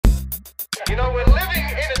You know, we're living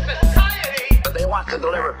in a society. They want to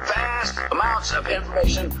deliver vast amounts of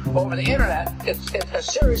information over the internet. It's a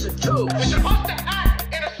series of tubes. We're supposed to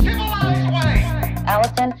act in a civilized way.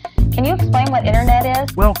 Allison, can you explain what internet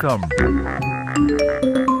is? Welcome.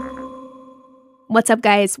 What's up,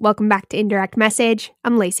 guys? Welcome back to Indirect Message.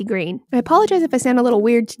 I'm Laci Green. I apologize if I sound a little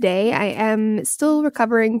weird today. I am still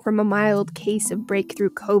recovering from a mild case of breakthrough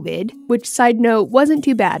COVID, which, side note, wasn't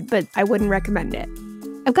too bad, but I wouldn't recommend it.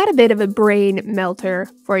 I've got a bit of a brain melter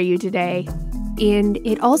for you today, and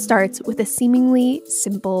it all starts with a seemingly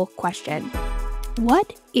simple question.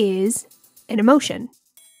 What is an emotion?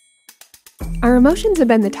 Our emotions have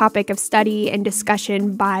been the topic of study and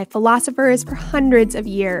discussion by philosophers for hundreds of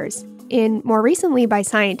years, and more recently by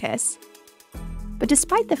scientists. But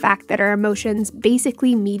despite the fact that our emotions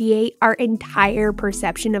basically mediate our entire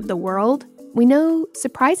perception of the world, we know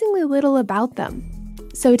surprisingly little about them.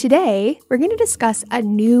 So today, we're going to discuss a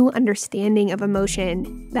new understanding of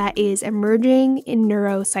emotion that is emerging in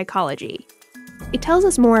neuropsychology. It tells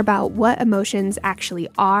us more about what emotions actually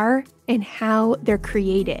are and how they're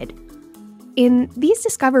created. And these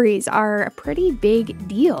discoveries are a pretty big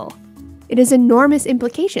deal. It has enormous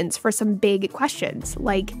implications for some big questions,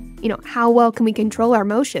 like, how well can we control our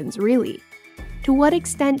emotions, really? To what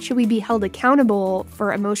extent should we be held accountable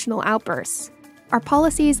for emotional outbursts? Are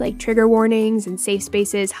policies like trigger warnings and safe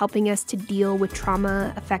spaces helping us to deal with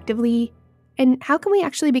trauma effectively? And how can we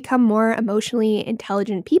actually become more emotionally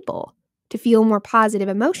intelligent people, to feel more positive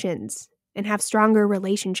emotions, and have stronger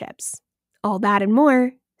relationships? All that and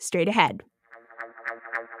more, straight ahead.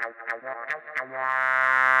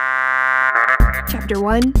 Chapter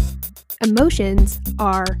 1. Emotions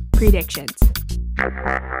are predictions.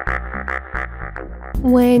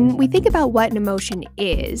 When we think about what an emotion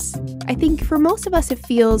is, I think for most of us it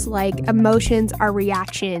feels like emotions are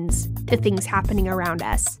reactions to things happening around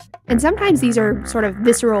us. And sometimes these are sort of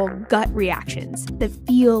visceral gut reactions that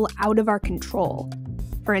feel out of our control.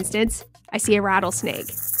 For instance, I see a rattlesnake.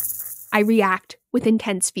 I react with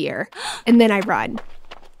intense fear, and then I run.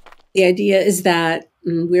 The idea is that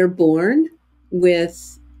we're born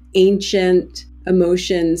with ancient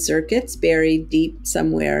emotion circuits buried deep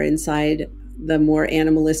somewhere inside the more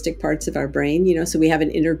animalistic parts of our brain, so we have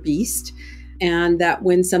an inner beast, and that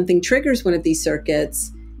when something triggers one of these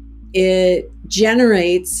circuits, it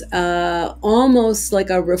generates almost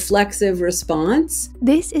like a reflexive response.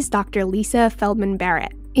 This is Dr. Lisa Feldman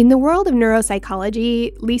Barrett. In the world of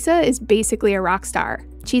neuropsychology, Lisa is basically a rock star.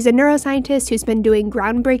 She's a neuroscientist who's been doing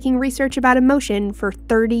groundbreaking research about emotion for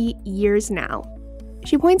 30 years now.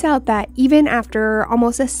 She points out that even after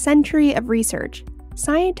almost a century of research,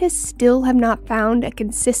 scientists still have not found a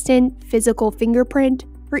consistent physical fingerprint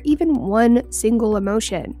for even one single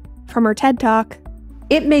emotion. From her TED Talk,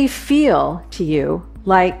 it may feel to you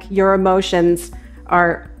like your emotions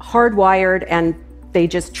are hardwired and they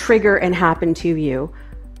just trigger and happen to you,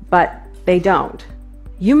 but they don't.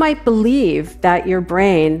 You might believe that your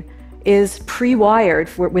brain is pre-wired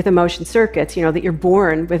with emotion circuits, that you're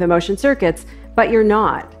born with emotion circuits, but you're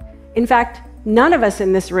not. In fact, none of us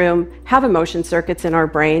in this room have emotion circuits in our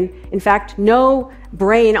brain. In fact, no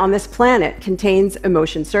brain on this planet contains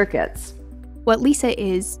emotion circuits. What Lisa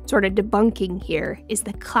is sort of debunking here is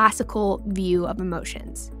the classical view of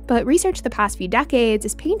emotions. But research the past few decades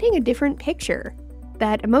is painting a different picture,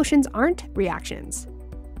 that emotions aren't reactions.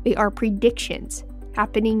 They are predictions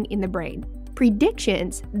happening in the brain.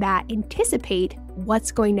 Predictions that anticipate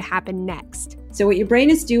what's going to happen next. So what your brain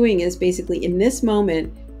is doing is basically in this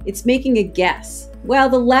moment, it's making a guess. Well,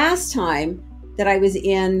 the last time that I was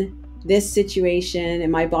in this situation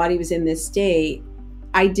and my body was in this state,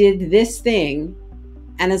 I did this thing.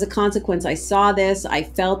 And as a consequence, I saw this, I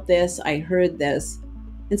felt this, I heard this.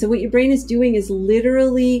 And so what your brain is doing is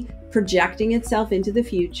literally projecting itself into the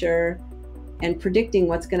future and predicting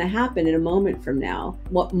what's going to happen in a moment from now,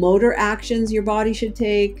 what motor actions your body should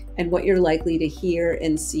take, and what you're likely to hear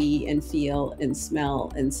and see and feel and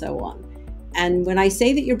smell and so on. And when I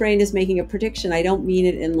say that your brain is making a prediction, I don't mean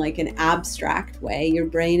it in like an abstract way. Your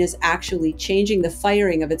brain is actually changing the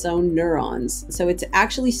firing of its own neurons. So it's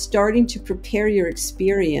actually starting to prepare your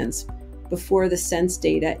experience before the sense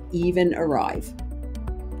data even arrive.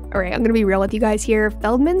 All right, I'm going to be real with you guys here.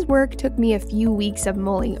 Feldman's work took me a few weeks of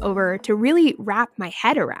mulling over to really wrap my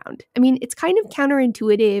head around. I mean, it's kind of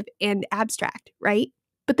counterintuitive and abstract, right?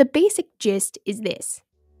 But the basic gist is this.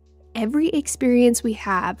 Every experience we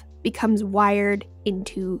have becomes wired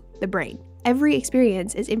into the brain. Every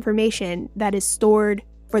experience is information that is stored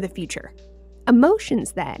for the future.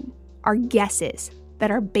 Emotions, then, are guesses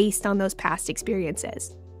that are based on those past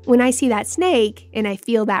experiences. When I see that snake and I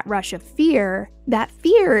feel that rush of fear, that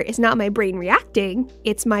fear is not my brain reacting,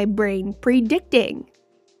 it's my brain predicting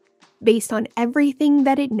based on everything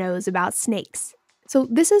that it knows about snakes. So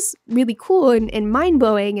this is really cool and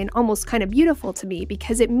mind-blowing and almost kind of beautiful to me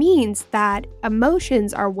because it means that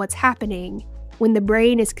emotions are what's happening when the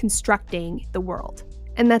brain is constructing the world.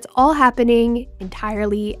 And that's all happening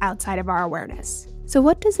entirely outside of our awareness. So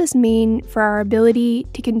what does this mean for our ability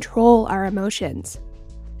to control our emotions?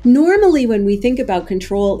 Normally, when we think about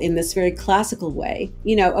control in this very classical way,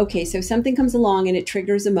 okay, so something comes along and it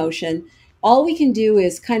triggers emotion. All we can do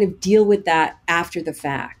is kind of deal with that after the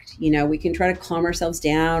fact. We can try to calm ourselves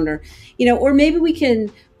down or maybe we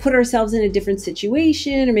can put ourselves in a different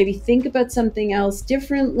situation or maybe think about something else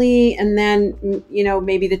differently. And then,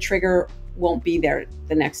 maybe the trigger won't be there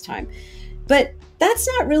the next time. But that's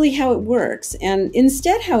not really how it works. And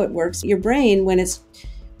instead, how it works, your brain, when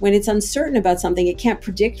it's uncertain about something, it can't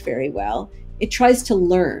predict very well. It tries to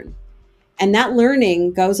learn. And that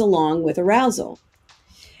learning goes along with arousal.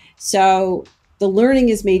 So the learning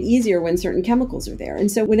is made easier when certain chemicals are there.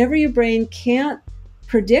 And so whenever your brain can't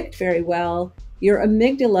predict very well, your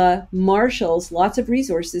amygdala marshals lots of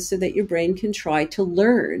resources so that your brain can try to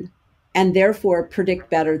learn and therefore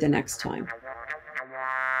predict better the next time.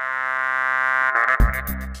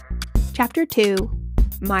 Chapter 2,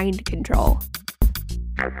 Mind Control.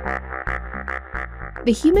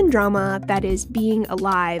 The human drama that is being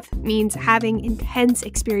alive means having intense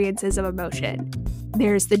experiences of emotion.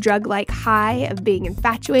 There's the drug-like high of being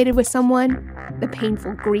infatuated with someone, the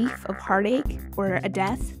painful grief of heartache or a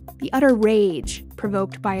death, the utter rage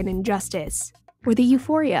provoked by an injustice, or the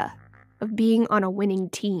euphoria of being on a winning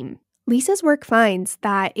team. Lisa's work finds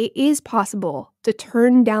that it is possible to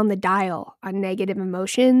turn down the dial on negative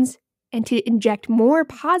emotions and to inject more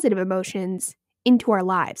positive emotions into our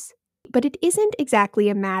lives. But it isn't exactly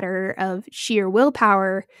a matter of sheer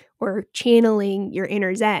willpower or channeling your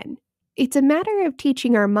inner zen. It's a matter of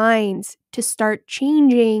teaching our minds to start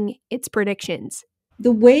changing its predictions.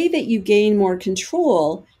 The way that you gain more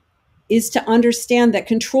control is to understand that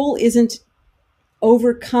control isn't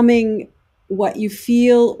overcoming what you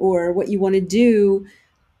feel or what you want to do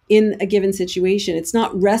in a given situation. It's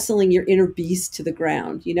not wrestling your inner beast to the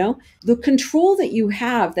ground, The control that you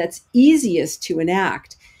have that's easiest to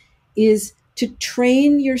enact is to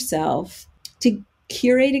train yourself to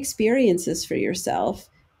curate experiences for yourself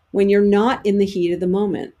when you're not in the heat of the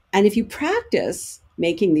moment. And if you practice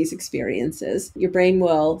making these experiences, your brain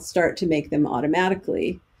will start to make them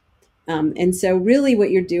automatically. And so really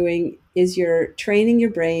what you're doing is you're training your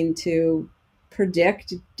brain to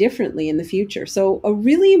predict differently in the future. So a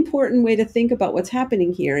really important way to think about what's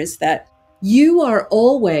happening here is that you are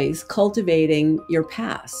always cultivating your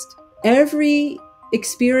past. Every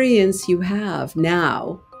experience you have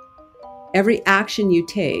now, every action you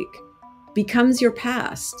take becomes your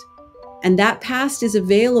past. And that past is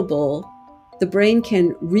available. The brain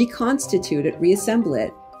can reconstitute it, reassemble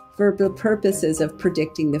it for the purposes of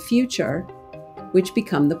predicting the future, which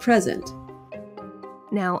become the present.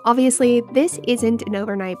 Now, obviously, this isn't an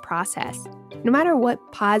overnight process. No matter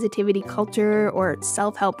what positivity culture or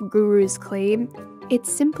self-help gurus claim,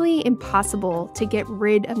 it's simply impossible to get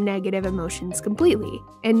rid of negative emotions completely.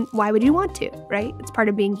 And why would you want to, right? It's part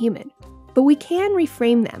of being human. But we can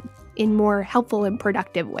reframe them in more helpful and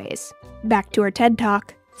productive ways. Back to our TED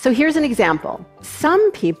Talk. So here's an example.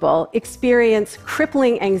 Some people experience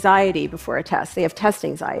crippling anxiety before a test. They have test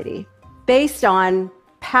anxiety. Based on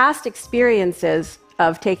past experiences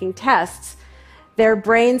of taking tests, their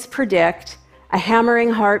brains predict a hammering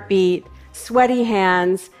heartbeat, sweaty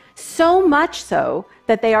hands, so much so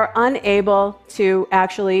that they are unable to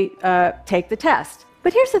actually take the test.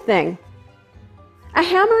 But here's the thing. A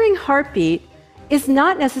hammering heartbeat is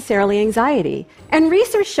not necessarily anxiety. And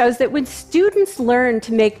research shows that when students learn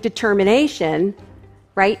to make determination,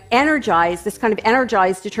 right, this kind of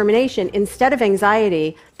energized determination instead of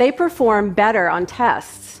anxiety, they perform better on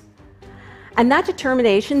tests. And that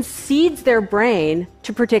determination seeds their brain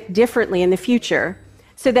to predict differently in the future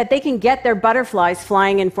so that they can get their butterflies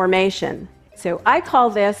flying in formation. So I call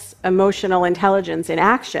this emotional intelligence in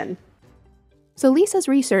action. So Lisa's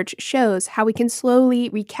research shows how we can slowly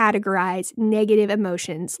recategorize negative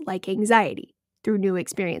emotions like anxiety through new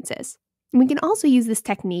experiences. And we can also use this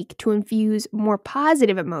technique to infuse more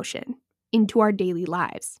positive emotion into our daily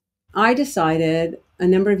lives. I decided a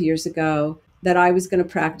number of years ago that I was going to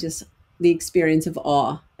practice the experience of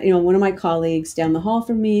awe. One of my colleagues down the hall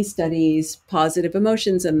from me studies positive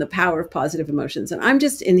emotions and the power of positive emotions. And I'm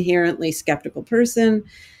just inherently skeptical person.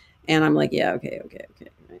 And I'm like, yeah, okay.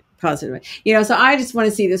 positive. So I just want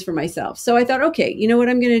to see this for myself. So I thought, okay, you know what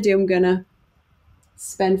I'm going to do? I'm going to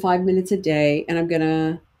spend 5 minutes a day and I'm going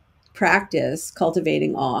to practice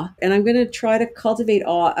cultivating awe. And I'm going to try to cultivate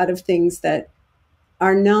awe out of things that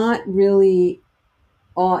are not really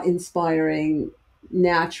awe-inspiring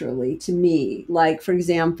naturally to me. Like, for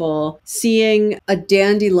example, seeing a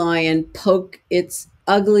dandelion poke its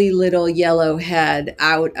ugly little yellow head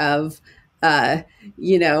out of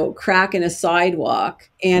crack in a sidewalk.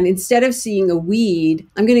 And instead of seeing a weed,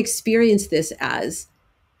 I'm going to experience this as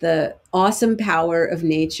the awesome power of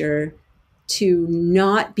nature to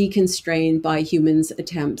not be constrained by humans'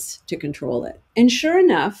 attempts to control it. And sure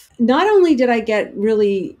enough, not only did I get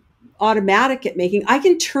really automatic at making, I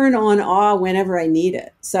can turn on awe whenever I need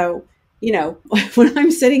it. So, when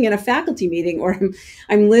I'm sitting in a faculty meeting or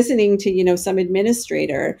I'm listening to, some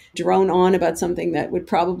administrator drone on about something that would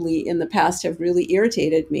probably in the past have really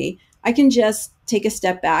irritated me, I can just take a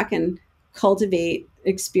step back and cultivate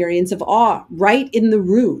experience of awe right in the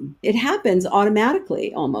room. It happens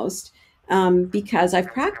automatically almost because I've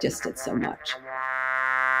practiced it so much.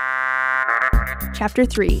 Chapter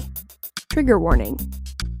 3, Trigger Warning.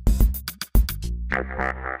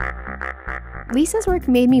 Lisa's work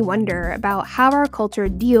made me wonder about how our culture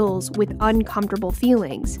deals with uncomfortable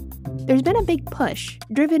feelings. There's been a big push,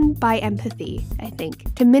 driven by empathy, I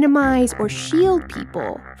think, to minimize or shield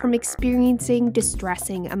people from experiencing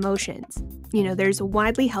distressing emotions. There's a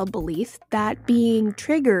widely held belief that being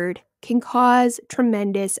triggered can cause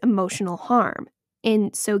tremendous emotional harm,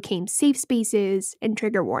 and so came safe spaces and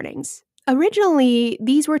trigger warnings. Originally,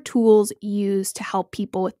 these were tools used to help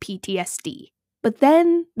people with PTSD. But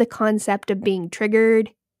then the concept of being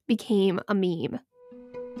triggered became a meme.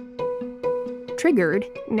 Triggered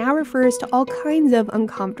now refers to all kinds of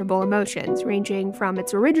uncomfortable emotions, ranging from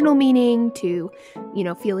its original meaning to,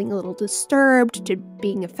 feeling a little disturbed to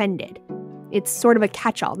being offended. It's sort of a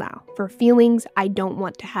catch-all now for feelings I don't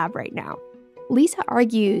want to have right now. Lisa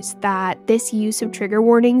argues that this use of trigger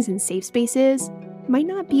warnings in safe spaces might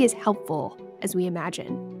not be as helpful as we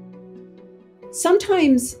imagine.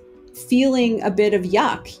 Sometimes feeling a bit of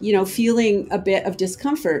yuck, feeling a bit of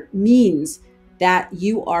discomfort means that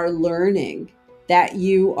you are learning, that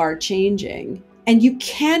you are changing, and you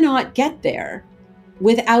cannot get there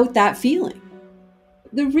without that feeling.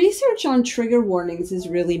 The research on trigger warnings is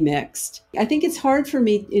really mixed. I think it's hard for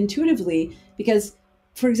me intuitively because,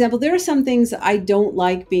 for example, there are some things I don't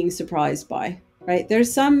like being surprised by, right?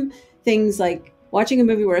 There's some things like watching a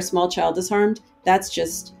movie where a small child is harmed. That's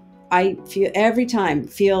just, I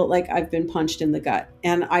feel like I've been punched in the gut.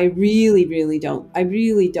 And I really don't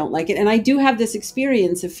like it. And I do have this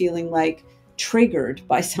experience of feeling like triggered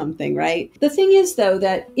by something, right? The thing is, though,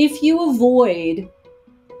 that if you avoid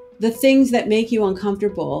the things that make you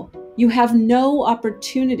uncomfortable, you have no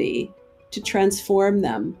opportunity to transform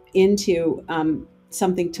them into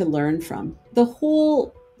something to learn from. The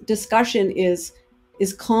whole discussion is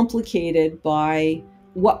complicated by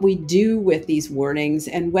what we do with these warnings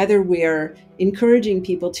and whether we're encouraging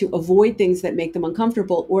people to avoid things that make them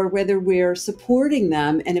uncomfortable or whether we're supporting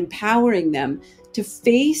them and empowering them to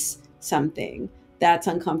face something that's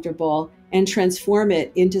uncomfortable and transform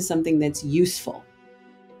it into something that's useful.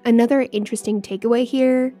 Another interesting takeaway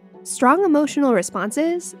here, strong emotional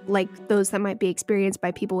responses, like those that might be experienced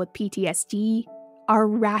by people with PTSD, are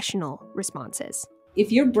rational responses.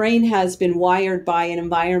 If your brain has been wired by an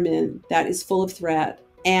environment that is full of threat,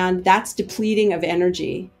 and that's depleting of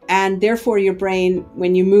energy, and therefore your brain,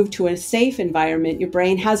 when you move to a safe environment, your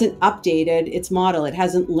brain hasn't updated its model. It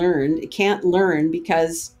hasn't learned. It can't learn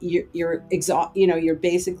because you're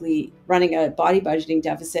basically running a body budgeting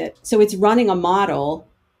deficit. So it's running a model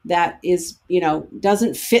that is,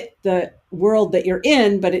 doesn't fit the world that you're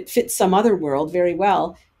in, but it fits some other world very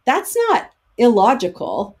well. That's not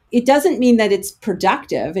illogical. It doesn't mean that it's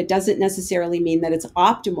productive. It doesn't necessarily mean that it's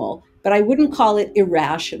optimal, but I wouldn't call it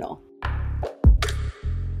irrational.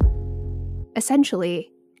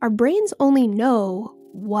 Essentially, our brains only know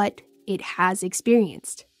what it has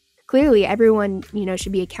experienced. Clearly, everyone,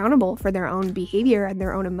 should be accountable for their own behavior and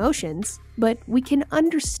their own emotions, but we can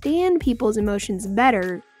understand people's emotions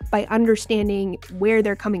better by understanding where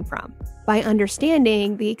they're coming from, by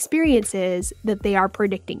understanding the experiences that they are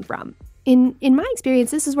predicting from. In my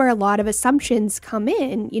experience, this is where a lot of assumptions come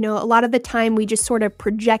in. A lot of the time we just sort of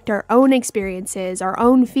project our own experiences, our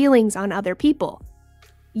own feelings on other people.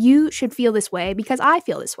 You should feel this way because I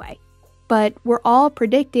feel this way. But we're all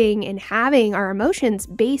predicting and having our emotions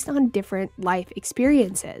based on different life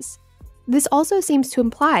experiences. This also seems to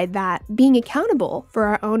imply that being accountable for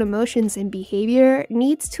our own emotions and behavior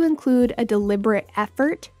needs to include a deliberate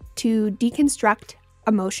effort to deconstruct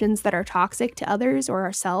emotions that are toxic to others or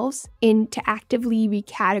ourselves and to actively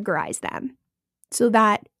recategorize them so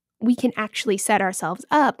that we can actually set ourselves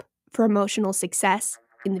up for emotional success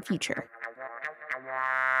in the future.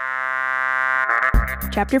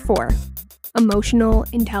 Chapter 4, Emotional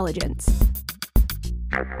Intelligence.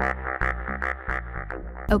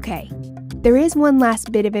 Okay, there is one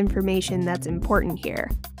last bit of information that's important here,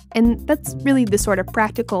 and that's really the sort of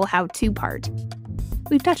practical how-to part.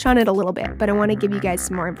 We've touched on it a little bit, but I want to give you guys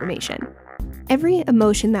some more information. Every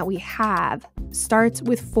emotion that we have starts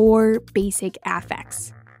with 4 basic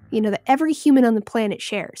affects, that every human on the planet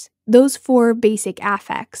shares. Those 4 basic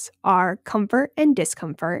affects are comfort and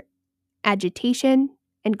discomfort, agitation,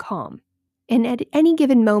 and calm. And at any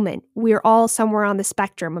given moment, we're all somewhere on the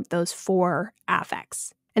spectrum of those 4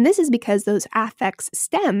 affects. And this is because those affects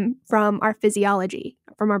stem from our physiology,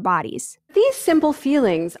 from our bodies. These simple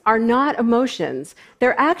feelings are not emotions.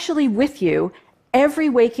 They're actually with you every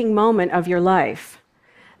waking moment of your life.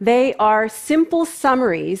 They are simple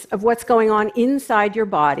summaries of what's going on inside your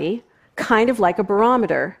body, kind of like a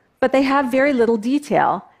barometer. But they have very little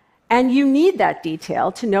detail, and you need that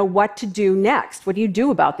detail to know what to do next. What do you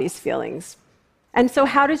do about these feelings? And so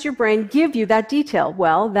how does your brain give you that detail?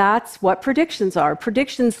 Well, that's what predictions are.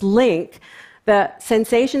 Predictions link the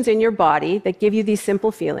sensations in your body that give you these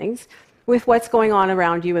simple feelings with what's going on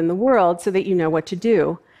around you in the world so that you know what to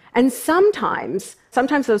do. And sometimes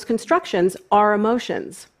those constructions are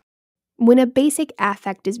emotions. When a basic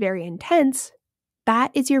affect is very intense,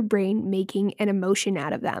 that is your brain making an emotion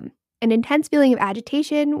out of them. An intense feeling of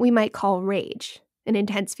agitation we might call rage. An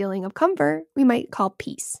intense feeling of comfort we might call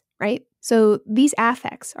peace, right? So these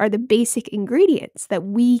affects are the basic ingredients that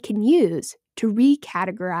we can use to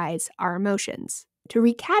recategorize our emotions. To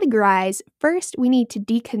recategorize, first we need to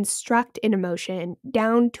deconstruct an emotion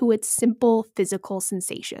down to its simple physical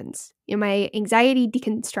sensations. My anxiety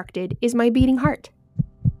deconstructed is my beating heart.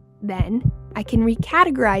 Then I can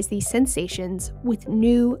recategorize these sensations with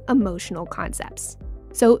new emotional concepts.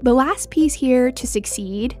 So the last piece here to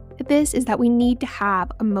succeed at this is that we need to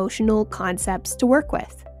have emotional concepts to work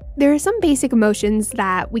with. There are some basic emotions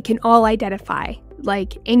that we can all identify,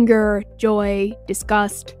 like anger, joy,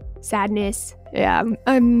 disgust, sadness. Yeah,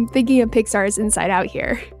 I'm thinking of Pixar's Inside Out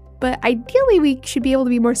here. But ideally, we should be able to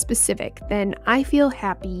be more specific than I feel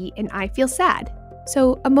happy and I feel sad.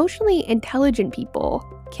 So emotionally intelligent people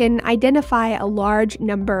can identify a large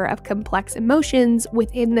number of complex emotions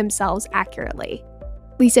within themselves accurately.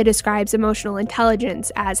 Lisa describes emotional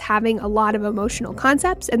intelligence as having a lot of emotional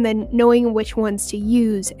concepts and then knowing which ones to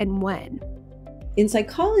use and when. In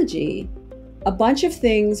psychology, a bunch of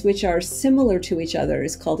things which are similar to each other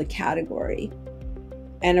is called a category.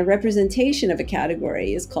 And a representation of a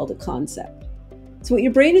category is called a concept. So what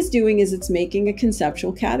your brain is doing is it's making a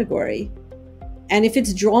conceptual category. And if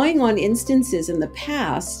it's drawing on instances in the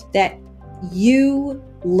past that you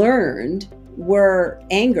learned were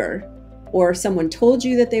anger, or someone told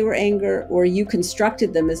you that they were anger, or you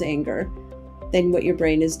constructed them as anger, then what your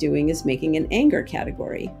brain is doing is making an anger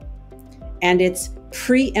category. And it's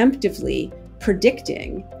preemptively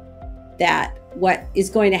predicting that what is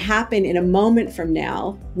going to happen in a moment from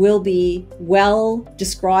now will be well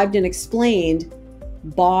described and explained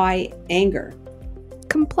by anger.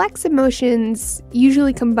 Complex emotions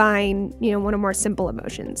usually combine, one or more simple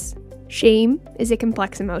emotions. Shame is a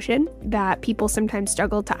complex emotion that people sometimes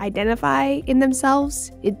struggle to identify in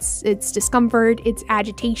themselves. It's discomfort, it's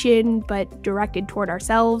agitation, but directed toward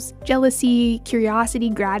ourselves. Jealousy, curiosity,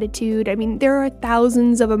 gratitude. There are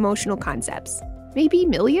thousands of emotional concepts. Maybe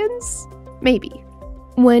millions? Maybe.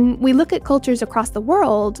 When we look at cultures across the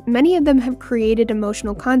world, many of them have created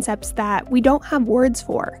emotional concepts that we don't have words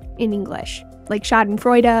for in English. Like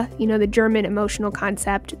Schadenfreude, the German emotional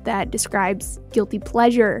concept that describes guilty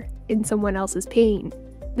pleasure in someone else's pain.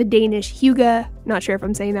 The Danish hygge, not sure if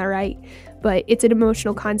I'm saying that right, but it's an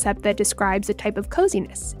emotional concept that describes a type of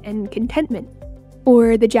coziness and contentment.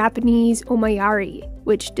 Or the Japanese omayari,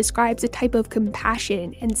 which describes a type of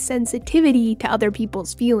compassion and sensitivity to other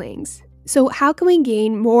people's feelings. So how can we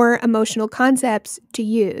gain more emotional concepts to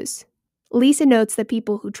use? Lisa notes that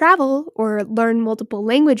people who travel or learn multiple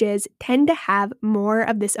languages tend to have more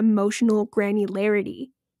of this emotional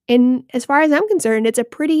granularity. And as far as I'm concerned, it's a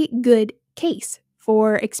pretty good case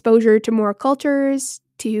for exposure to more cultures,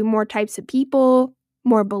 to more types of people,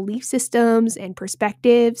 more belief systems and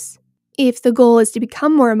perspectives. If the goal is to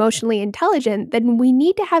become more emotionally intelligent, then we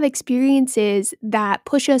need to have experiences that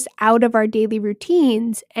push us out of our daily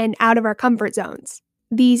routines and out of our comfort zones.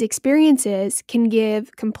 These experiences can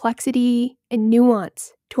give complexity and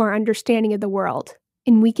nuance to our understanding of the world,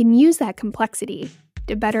 and we can use that complexity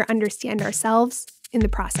to better understand ourselves in the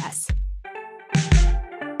process.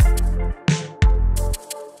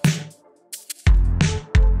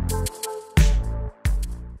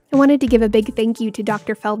 I wanted to give a big thank you to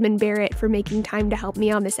Dr. Feldman Barrett for making time to help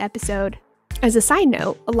me on this episode. As a side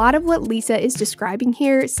note, a lot of what Lisa is describing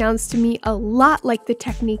here sounds to me a lot like the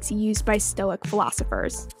techniques used by Stoic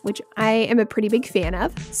philosophers, which I am a pretty big fan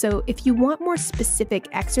of. So if you want more specific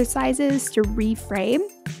exercises to reframe,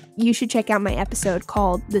 you should check out my episode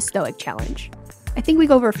called The Stoic Challenge. I think we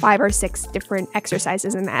go over 5 or 6 different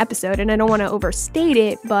exercises in the episode, and I don't want to overstate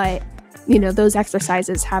it, but those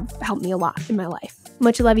exercises have helped me a lot in my life.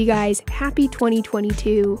 Much love, you guys. Happy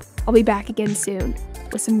 2022. I'll be back again soon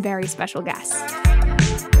with some very special guests.